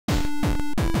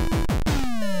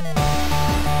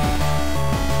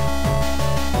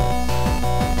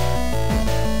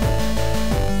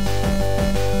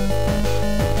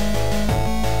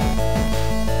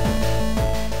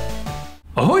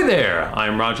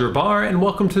I'm Roger Barr, and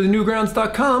welcome to the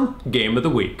Newgrounds.com Game of the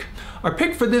Week. Our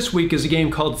pick for this week is a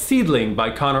game called Seedling by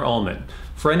Connor Ullmann.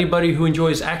 For anybody who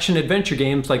enjoys action-adventure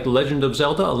games like The Legend of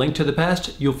Zelda: A Link to the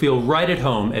Past, you'll feel right at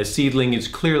home as Seedling is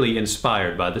clearly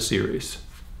inspired by the series.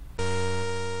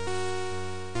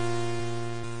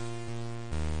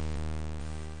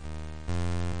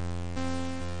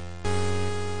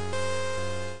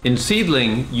 In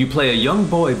Seedling, you play a young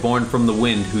boy born from the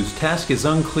wind whose task is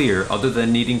unclear other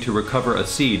than needing to recover a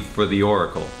seed for the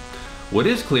Oracle. What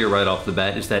is clear right off the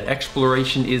bat is that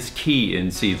exploration is key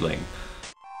in Seedling.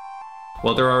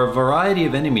 While there are a variety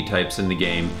of enemy types in the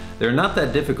game, they're not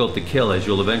that difficult to kill as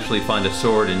you'll eventually find a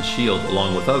sword and shield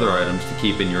along with other items to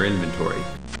keep in your inventory.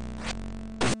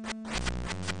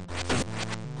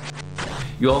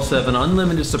 You also have an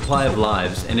unlimited supply of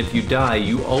lives, and if you die,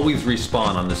 you always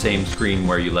respawn on the same screen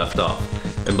where you left off.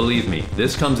 And believe me,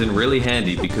 this comes in really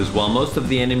handy because while most of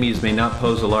the enemies may not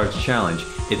pose a large challenge,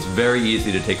 it's very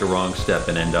easy to take a wrong step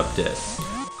and end up dead.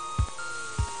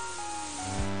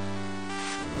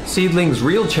 Seedling's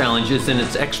real challenge is in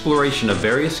its exploration of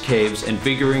various caves and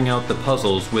figuring out the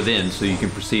puzzles within so you can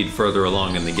proceed further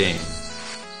along in the game.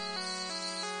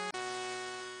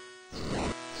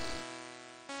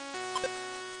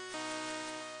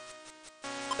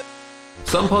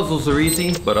 Some puzzles are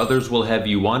easy, but others will have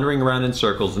you wandering around in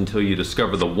circles until you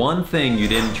discover the one thing you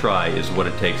didn't try is what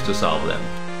it takes to solve them.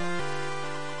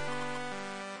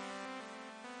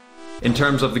 In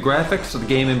terms of the graphics, the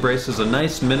game embraces a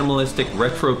nice minimalistic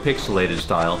retro pixelated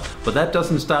style, but that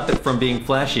doesn't stop it from being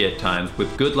flashy at times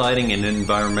with good lighting and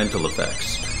environmental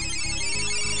effects.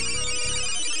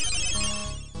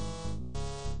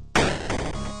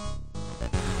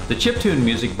 The chiptune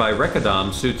music by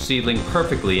Recordom suits Seedling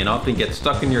perfectly and often gets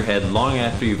stuck in your head long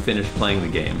after you've finished playing the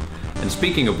game. And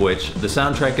speaking of which, the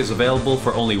soundtrack is available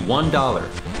for only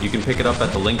 $1. You can pick it up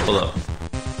at the link below.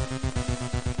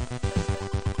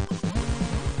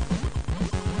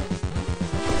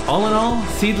 All in all,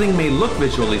 Seedling may look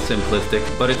visually simplistic,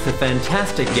 but it's a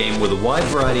fantastic game with a wide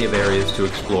variety of areas to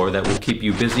explore that will keep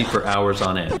you busy for hours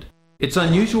on end. It's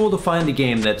unusual to find a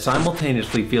game that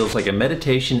simultaneously feels like a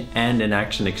meditation and an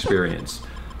action experience.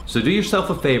 So do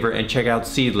yourself a favor and check out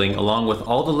Seedling along with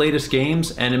all the latest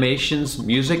games, animations,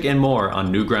 music, and more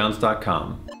on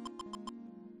Newgrounds.com.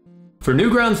 For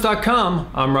Newgrounds.com,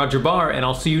 I'm Roger Barr, and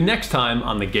I'll see you next time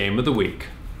on the Game of the Week.